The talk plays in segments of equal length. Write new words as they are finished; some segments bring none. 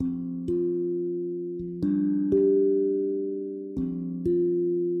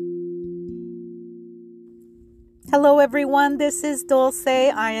Hello everyone, this is Dulce.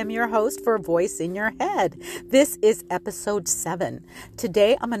 I am your host for Voice in Your Head. This is episode 7.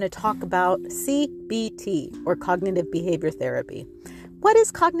 Today I'm going to talk about CBT, or cognitive behavior therapy. What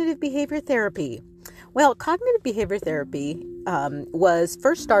is cognitive behavior therapy? Well, cognitive behavior therapy was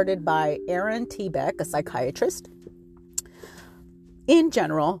first started by Aaron T. Beck, a psychiatrist. In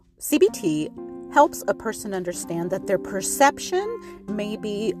general, CBT helps a person understand that their perception may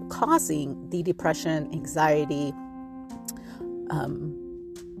be causing the depression, anxiety,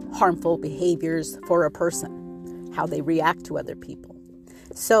 harmful behaviors for a person, how they react to other people.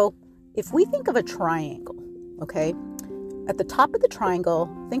 So if we think of a triangle, okay, at the top of the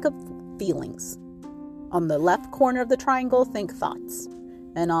triangle, think of feelings. On the left corner of the triangle, think thoughts.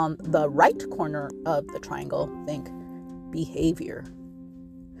 And on the right corner of the triangle, think behavior.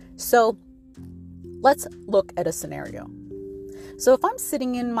 So let's look at a scenario. So if I'm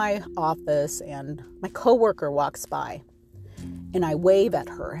sitting in my office and my coworker walks by and I wave at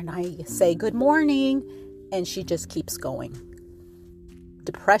her and I say, "Good morning," and she just keeps going,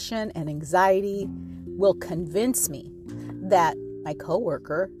 depression and anxiety will convince me that my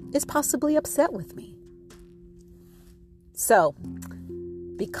coworker is possibly upset with me. So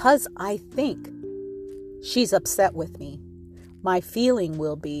because I think she's upset with me, my feeling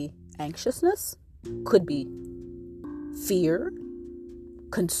will be anxiousness, could be fear,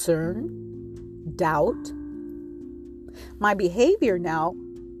 concern, doubt. My behavior now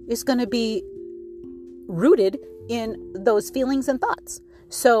is going to be rooted in those feelings and thoughts.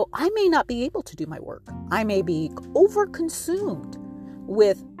 So I may not be able to do my work. I may be overconsumed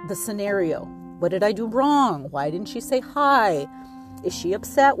with the scenario. What did I do wrong? Why didn't she say hi? Is she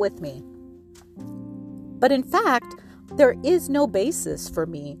upset with me? But in fact, there is no basis for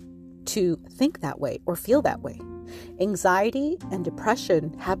me to think that way or feel that way. Anxiety and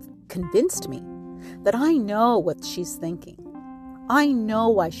depression have convinced me that I know what she's thinking. I know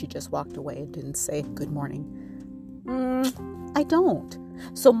why she just walked away and didn't say good morning. I don't.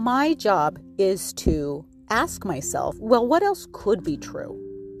 So my job is to ask myself, well, what else could be true?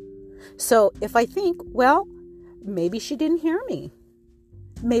 So if I think, well, maybe she didn't hear me.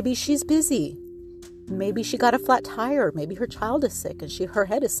 Maybe she's busy. Maybe she got a flat tire. Maybe her child is sick and her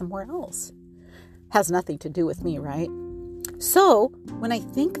head is somewhere else. Has nothing to do with me, right? So when I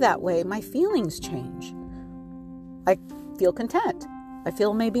think that way, my feelings change. I feel content. I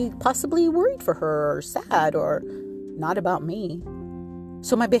feel maybe possibly worried for her or sad or not about me.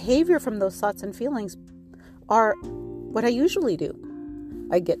 So my behavior from those thoughts and feelings are what I usually do.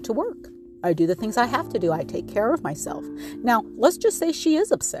 I get to work. I do the things I have to do. I take care of myself. Now, let's just say she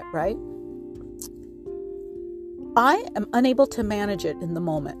is upset, right? I am unable to manage it in the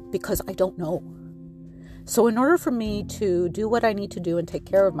moment because I don't know. So in order for me to do what I need to do and take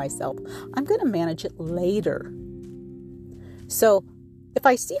care of myself, I'm going to manage it later. So if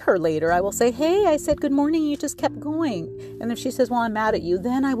I see her later, I will say, "Hey, I said good morning, you just kept going." And if she says, "Well, I'm mad at you,"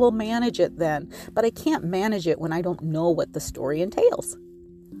 then I will manage it then. But I can't manage it when I don't know what the story entails.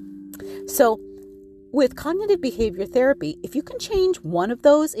 So with cognitive behavior therapy, if you can change one of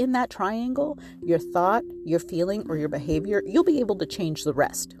those in that triangle, your thought, your feeling, or your behavior, you'll be able to change the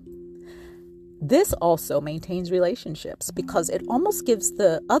rest. This also maintains relationships because it almost gives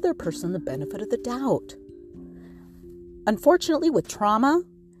the other person the benefit of the doubt. Unfortunately, with trauma,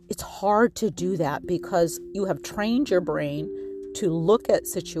 it's hard to do that because you have trained your brain to look at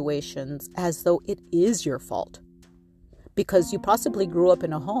situations as though it is your fault. Because you possibly grew up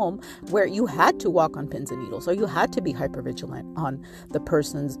in a home where you had to walk on pins and needles, or you had to be hypervigilant on the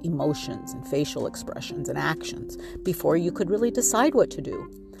person's emotions and facial expressions and actions before you could really decide what to do.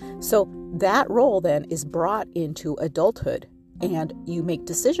 So that role then is brought into adulthood, and you make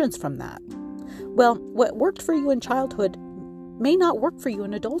decisions from that. Well, what worked for you in childhood may not work for you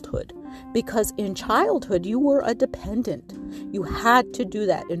in adulthood, because in childhood you were a dependent. You had to do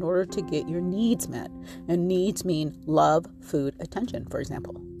that in order to get your needs met. And needs mean love, food, attention, for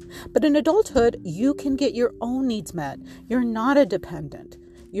example. But in adulthood, you can get your own needs met. You're not a dependent.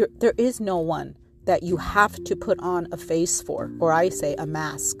 There is no one that you have to put on a face for, or I say a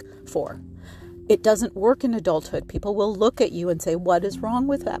mask for. It doesn't work in adulthood. People will look at you and say, "What is wrong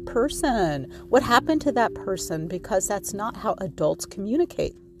with that person? What happened to that person?" Because that's not how adults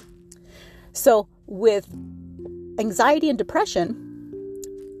communicate. So with anxiety and depression,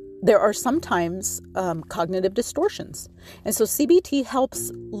 there are sometimes cognitive distortions. And so CBT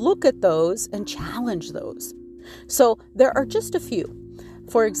helps look at those and challenge those. So there are just a few.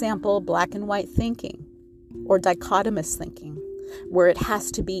 For example, black and white thinking or dichotomous thinking, where it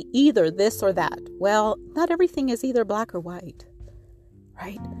has to be either this or that. Well, not everything is either black or white,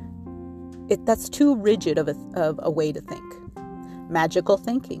 right? That's too rigid of a way to think. Magical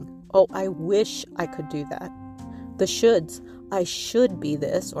thinking. Oh, I wish I could do that. The shoulds. I should be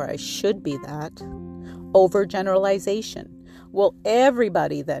this or I should be that. Overgeneralization. Well,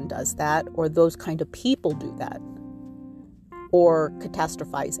 everybody then does that, or those kind of people do that. Or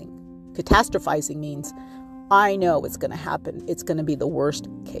catastrophizing. Catastrophizing means I know it's going to happen. It's going to be the worst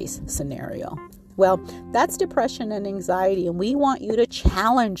case scenario. Well, that's depression and anxiety, and we want you to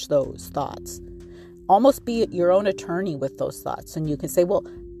challenge those thoughts. Almost be your own attorney with those thoughts. And you can say, well,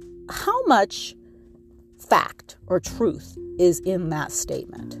 how much fact or truth is in that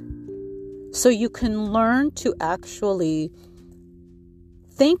statement? So you can learn to actually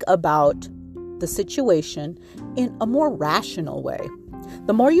think about the situation in a more rational way.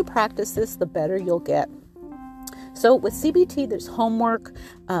 The more you practice this, the better you'll get. So with CBT, there's homework,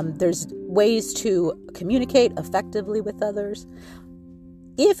 there's ways to communicate effectively with others.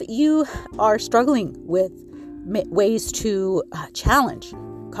 If you are struggling with ways to challenge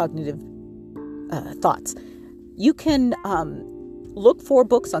cognitive thoughts, you can look for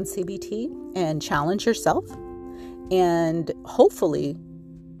books on CBT and challenge yourself. And hopefully,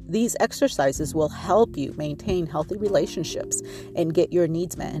 these exercises will help you maintain healthy relationships and get your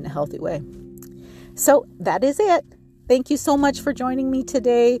needs met in a healthy way. So that is it. Thank you so much for joining me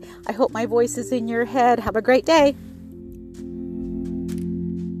today. I hope my voice is in your head. Have a great day.